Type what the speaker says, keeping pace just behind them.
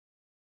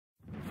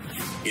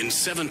In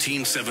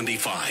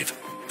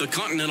 1775, the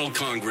Continental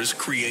Congress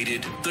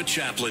created the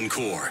Chaplain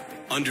Corps.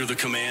 Under the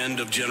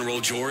command of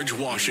General George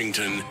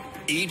Washington,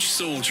 each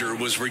soldier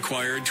was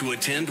required to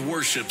attend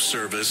worship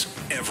service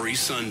every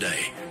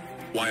Sunday.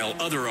 While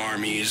other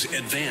armies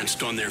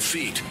advanced on their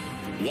feet,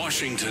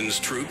 Washington's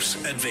troops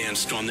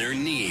advanced on their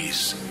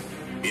knees.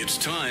 It's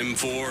time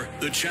for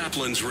the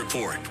Chaplain's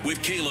Report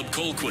with Caleb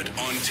Colquitt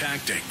on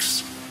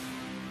tactics.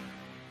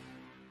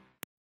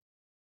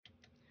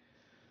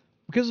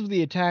 Because of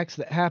the attacks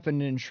that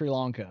happened in Sri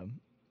Lanka,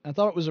 I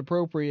thought it was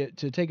appropriate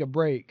to take a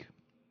break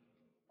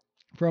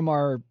from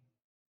our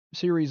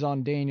series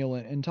on Daniel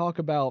and talk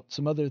about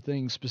some other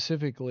things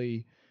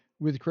specifically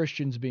with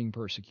Christians being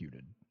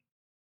persecuted.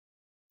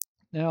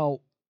 Now,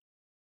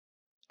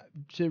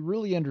 to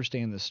really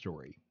understand this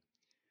story,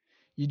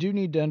 you do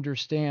need to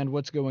understand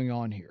what's going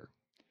on here.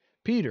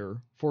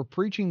 Peter, for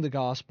preaching the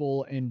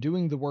gospel and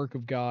doing the work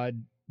of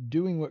God,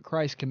 doing what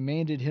Christ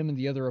commanded him and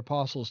the other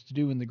apostles to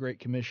do in the Great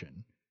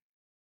Commission,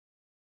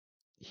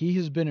 he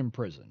has been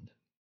imprisoned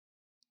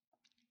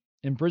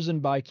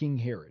by King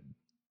Herod.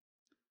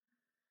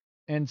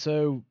 And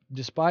so,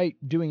 despite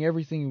doing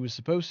everything he was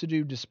supposed to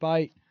do,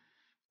 despite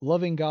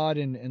loving God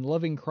and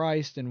loving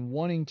Christ and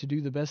wanting to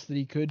do the best that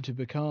he could to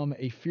become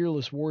a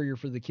fearless warrior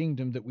for the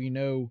kingdom that we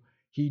know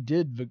he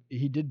did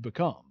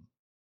become,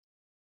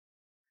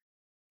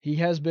 he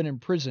has been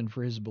imprisoned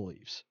for his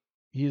beliefs.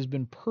 He has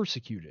been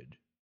persecuted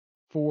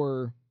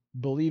for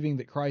believing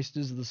that Christ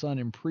is the Son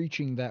and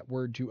preaching that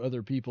word to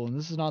other people. And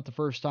this is not the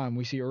first time.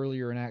 We see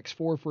earlier in Acts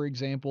 4, for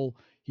example,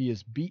 he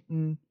is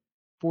beaten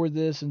for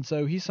this. And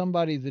so he's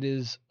somebody that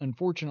is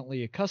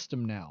unfortunately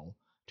accustomed now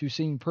to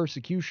seeing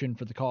persecution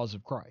for the cause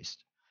of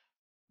Christ.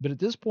 But at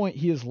this point,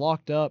 he is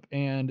locked up,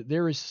 and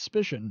there is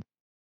suspicion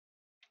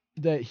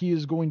that he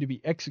is going to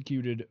be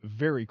executed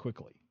very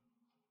quickly.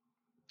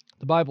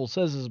 The Bible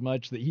says as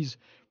much that he's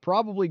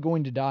probably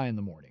going to die in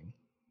the morning.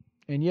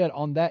 And yet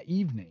on that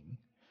evening,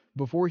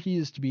 before he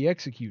is to be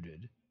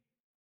executed,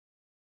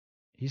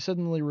 he's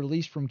suddenly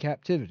released from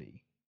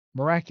captivity,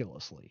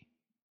 miraculously.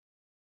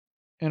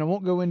 And I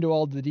won't go into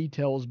all the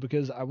details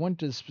because I want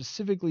to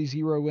specifically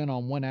zero in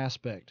on one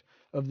aspect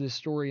of this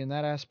story, and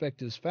that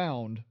aspect is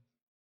found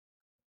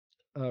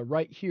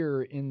right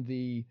here in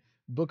the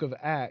book of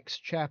Acts,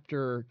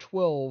 chapter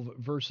 12,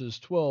 verses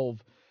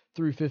 12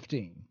 through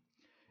 15.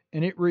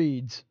 And it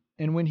reads,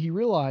 "And when he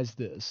realized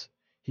this,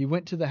 he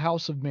went to the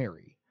house of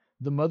Mary,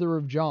 the mother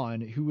of John,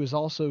 who was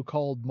also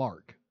called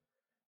Mark,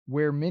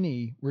 where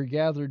many were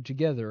gathered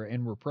together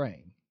and were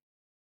praying.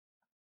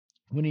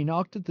 When he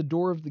knocked at the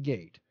door of the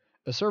gate,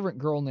 a servant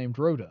girl named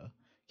Rhoda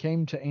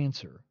came to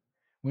answer.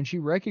 When she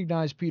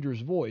recognized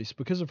Peter's voice,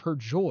 because of her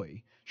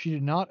joy, she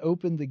did not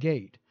open the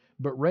gate,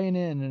 but ran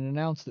in and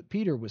announced that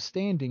Peter was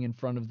standing in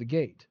front of the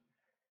gate.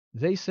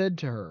 They said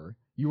to her,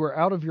 'You are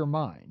out of your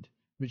mind,'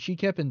 but she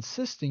kept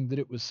insisting that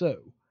it was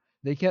so.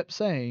 They kept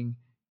saying,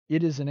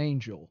 'It is an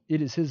angel.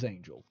 It is his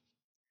angel.'"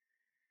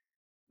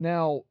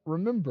 Now,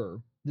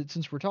 remember that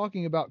since we're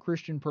talking about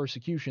Christian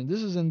persecution,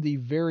 this is in the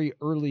very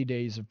early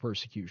days of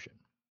persecution.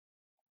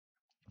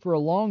 For a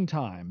long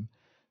time,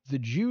 the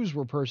Jews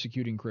were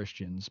persecuting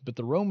Christians, but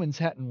the Romans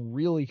hadn't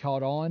really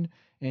caught on,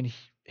 and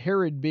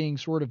Herod being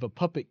sort of a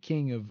puppet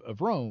king of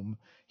Rome,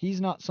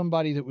 he's not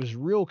somebody that was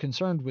real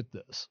concerned with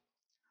this.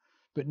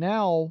 But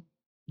now,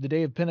 the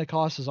day of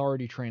Pentecost has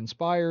already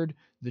transpired,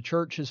 the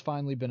church has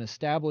finally been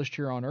established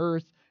here on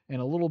earth,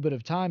 and a little bit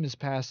of time has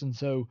passed, and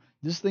so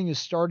this thing is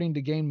starting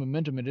to gain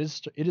momentum. It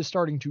is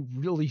starting to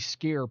really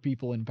scare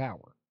people in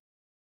power.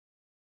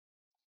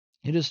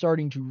 It is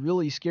starting to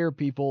really scare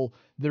people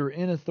that are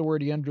in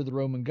authority under the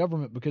Roman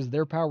government because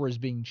their power is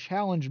being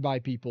challenged by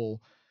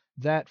people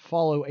that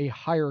follow a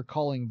higher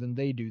calling than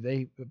they do.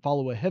 They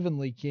follow a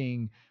heavenly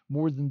king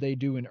more than they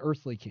do an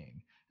earthly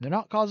king. They're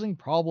not causing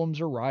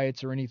problems or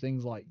riots or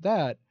anything like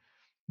that,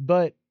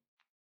 but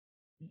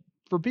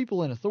for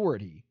people in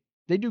authority,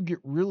 they do get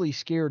really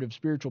scared of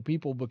spiritual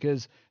people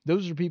because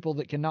those are people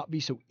that cannot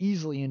be so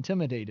easily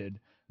intimidated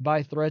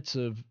by threats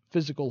of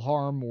physical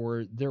harm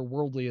or their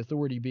worldly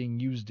authority being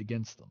used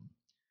against them.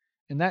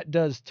 And that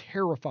does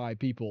terrify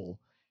people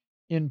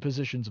in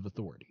positions of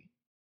authority.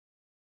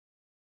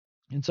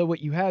 And so what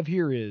you have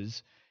here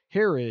is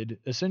Herod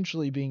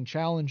essentially being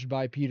challenged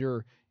by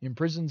Peter,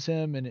 imprisons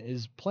him and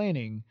is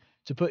planning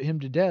to put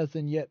him to death,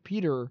 and yet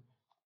Peter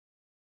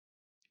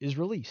is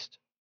released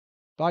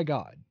by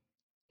God.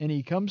 And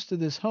he comes to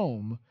this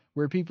home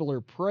where people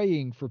are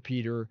praying for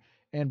Peter,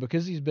 and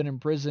because he's been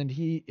imprisoned,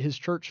 his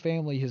church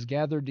family has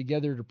gathered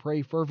together to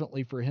pray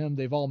fervently for him.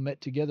 They've all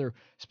met together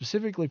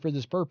specifically for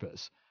this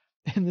purpose.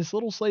 And this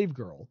little slave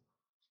girl,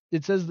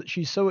 it says that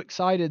she's so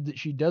excited that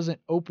she doesn't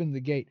open the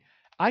gate.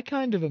 I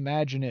kind of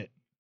imagine it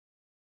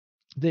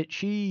that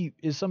she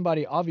is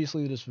somebody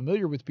obviously that is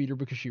familiar with Peter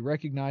because she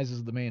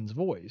recognizes the man's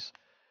voice.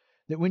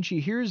 That when she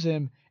hears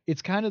him,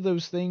 it's kind of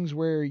those things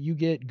where you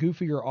get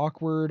goofy or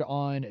awkward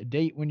on a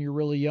date when you're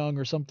really young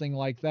or something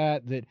like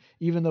that, that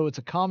even though it's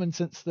a common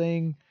sense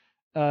thing,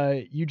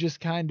 you just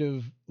kind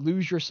of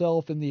lose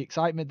yourself in the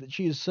excitement that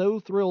she is so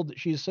thrilled, that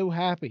she is so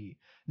happy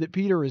that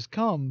Peter has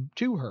come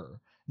to her,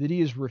 that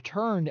he is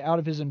returned out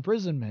of his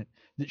imprisonment,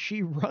 that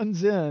she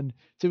runs in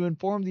to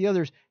inform the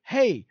others,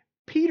 hey,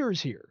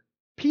 Peter's here.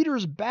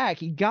 Peter's back.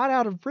 He got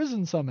out of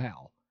prison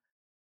somehow.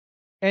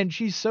 And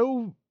she's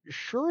so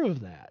sure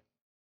of that.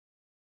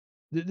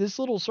 This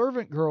little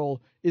servant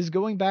girl is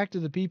going back to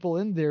the people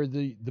in there,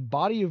 the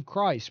body of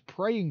Christ,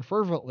 praying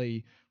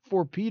fervently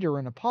for Peter,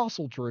 an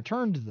apostle, to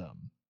return to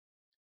them.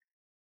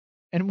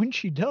 And when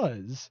she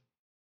does,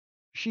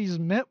 she's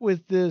met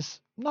with this,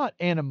 not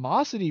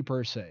animosity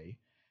per se,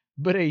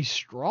 but a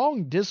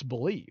strong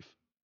disbelief,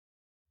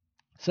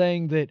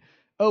 saying that,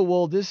 oh,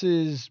 well, this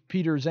is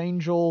Peter's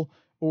angel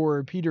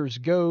or Peter's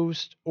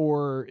ghost,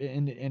 or,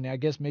 and I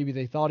guess maybe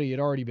they thought he had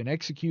already been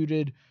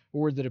executed,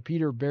 or that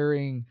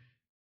an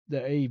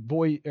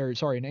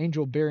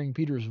angel bearing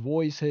Peter's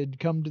voice had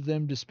come to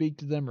them to speak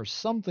to them, or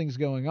something's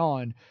going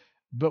on.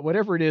 But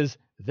whatever it is,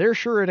 they're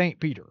sure it ain't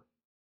Peter.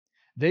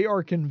 They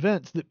are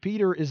convinced that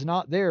Peter is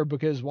not there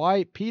because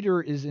why?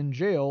 Peter is in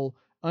jail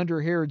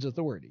under Herod's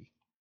authority.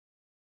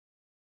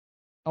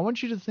 I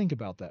want you to think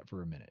about that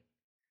for a minute.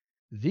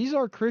 These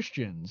are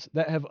Christians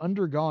that have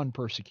undergone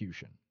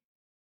persecution.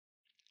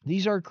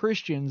 These are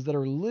Christians that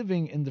are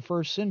living in the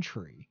first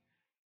century.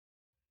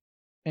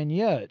 And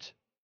yet,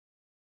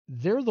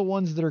 they're the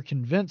ones that are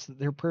convinced that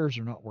their prayers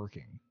are not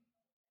working.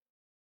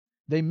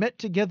 They met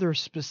together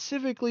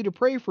specifically to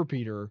pray for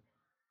Peter,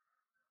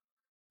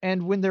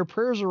 and when their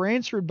prayers are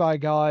answered by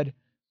God,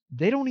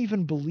 they don't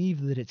even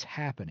believe that it's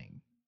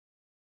happening.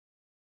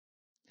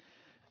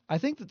 I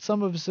think that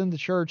some of us in the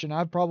church, and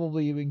I've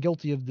probably been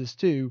guilty of this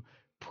too,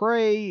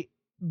 pray,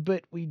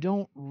 but we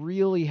don't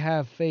really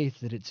have faith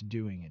that it's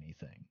doing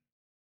anything.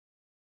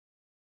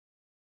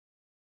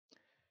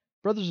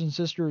 Brothers and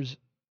sisters,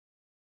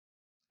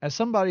 as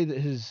somebody that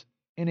has,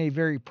 in a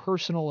very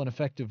personal and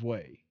effective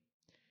way,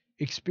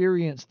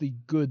 experienced the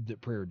good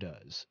that prayer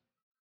does,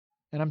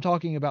 and I'm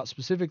talking about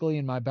specifically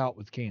in my bout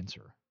with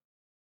cancer,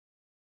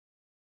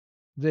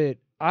 that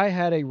I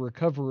had a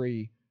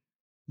recovery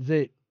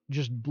that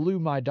just blew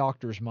my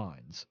doctor's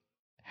minds,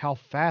 how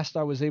fast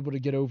I was able to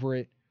get over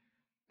it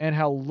and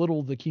how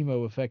little the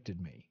chemo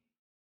affected me.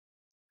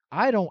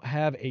 I don't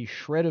have a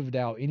shred of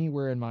doubt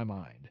anywhere in my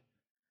mind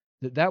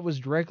that that was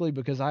directly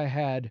because I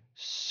had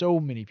so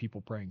many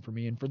people praying for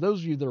me. And for those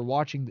of you that are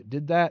watching that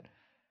did that,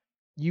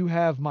 you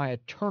have my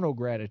eternal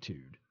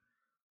gratitude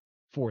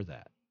for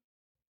that.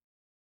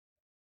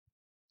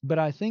 But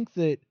I think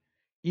that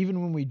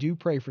even when we do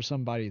pray for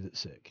somebody that's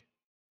sick,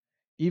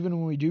 even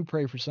when we do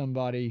pray for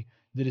somebody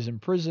that is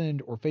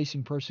imprisoned or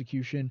facing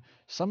persecution,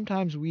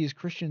 sometimes we as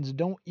Christians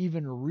don't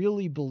even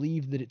really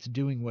believe that it's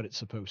doing what it's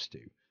supposed to.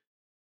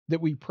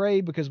 That we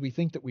pray because we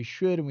think that we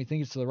should and we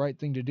think it's the right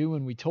thing to do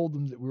and we told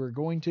them that we were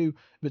going to,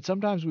 but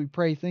sometimes we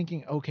pray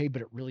thinking, okay,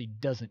 but it really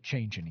doesn't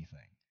change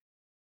anything.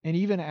 And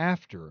even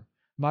after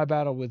my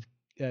battle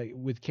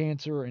with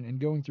cancer and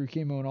going through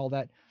chemo and all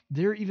that,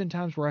 there are even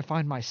times where I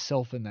find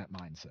myself in that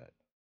mindset.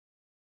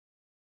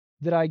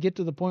 That I get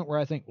to the point where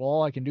I think, well,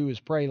 all I can do is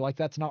pray, like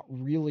that's not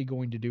really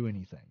going to do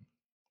anything.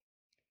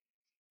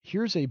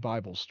 Here's a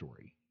Bible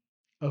story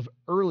of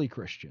early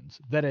Christians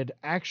that had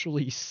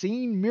actually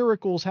seen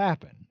miracles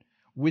happen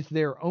with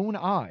their own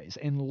eyes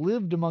and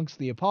lived amongst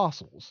the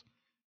apostles,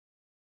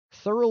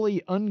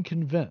 thoroughly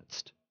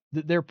unconvinced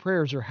that their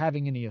prayers are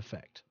having any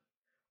effect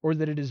or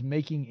that it is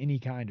making any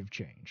kind of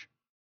change.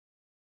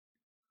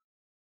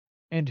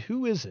 And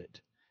who is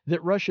it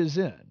that rushes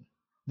in,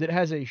 that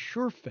has a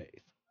sure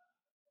faith,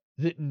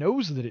 that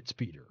knows that it's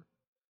Peter?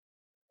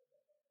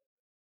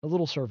 A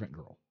little servant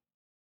girl.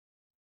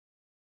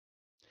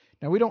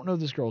 Now, we don't know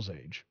this girl's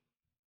age.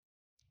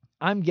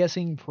 I'm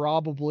guessing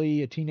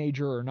probably a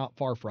teenager or not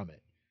far from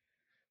it.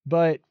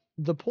 But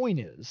the point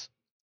is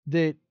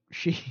that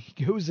she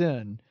goes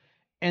in,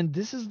 and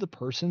this is the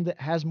person that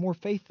has more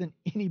faith than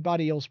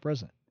anybody else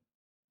present.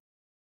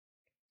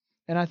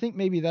 And I think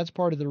maybe that's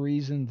part of the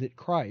reason that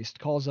Christ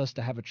calls us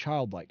to have a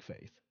childlike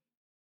faith.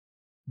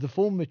 The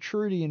full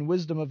maturity and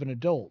wisdom of an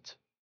adult,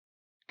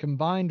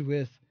 combined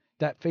with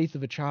that faith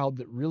of a child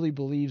that really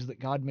believes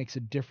that God makes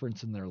a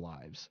difference in their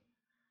lives,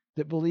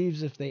 that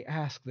believes if they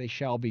ask, they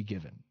shall be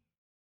given.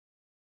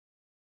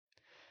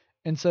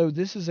 And so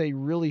this is a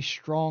really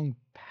strong,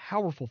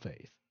 powerful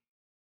faith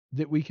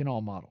that we can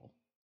all model.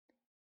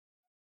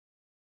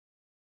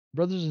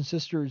 Brothers and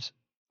sisters,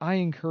 I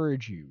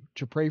encourage you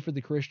to pray for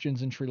the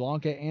Christians in Sri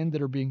Lanka and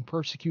that are being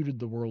persecuted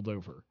the world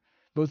over,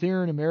 both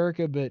here in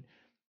America, but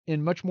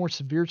in much more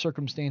severe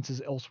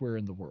circumstances elsewhere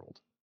in the world,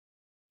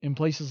 in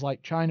places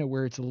like China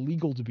where it's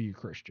illegal to be a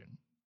Christian,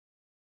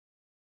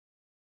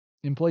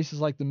 in places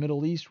like the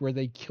Middle East where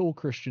they kill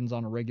Christians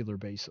on a regular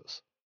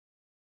basis.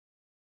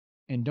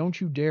 And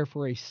don't you dare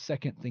for a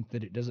second think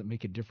that it doesn't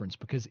make a difference,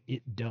 because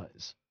it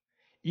does.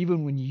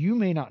 Even when you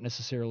may not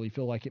necessarily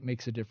feel like it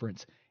makes a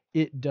difference,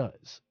 it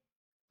does.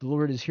 The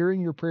Lord is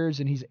hearing your prayers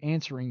and he's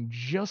answering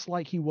just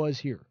like he was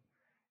here,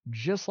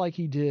 just like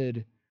he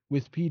did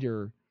with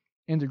Peter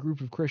and the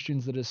group of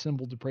Christians that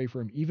assembled to pray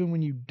for him, even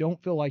when you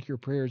don't feel like your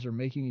prayers are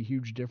making a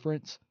huge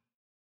difference,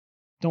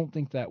 don't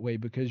think that way,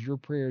 because your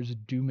prayers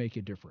do make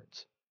a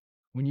difference.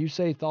 When you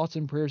say thoughts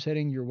and prayers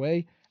heading your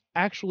way,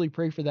 actually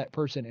pray for that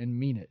person and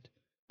mean it,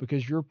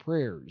 because your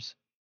prayers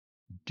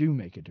do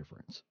make a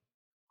difference.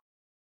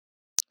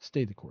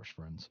 Stay the course,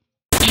 friends.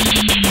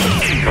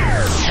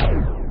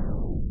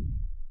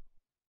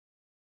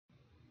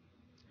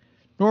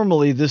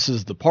 Normally, this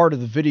is the part of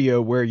the video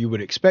where you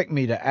would expect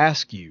me to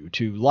ask you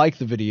to like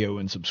the video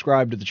and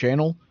subscribe to the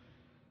channel,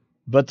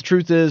 but the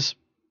truth is,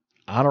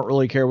 I don't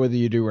really care whether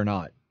you do or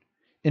not.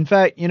 In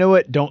fact, you know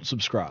what? Don't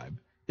subscribe.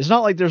 It's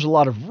not like there's a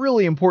lot of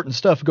really important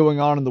stuff going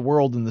on in the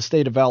world in the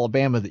state of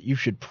Alabama that you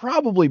should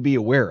probably be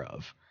aware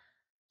of.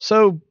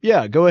 So,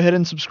 yeah, go ahead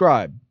and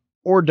subscribe.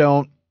 Or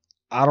don't.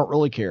 I don't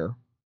really care.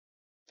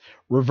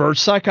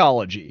 Reverse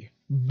psychology.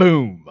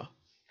 Boom.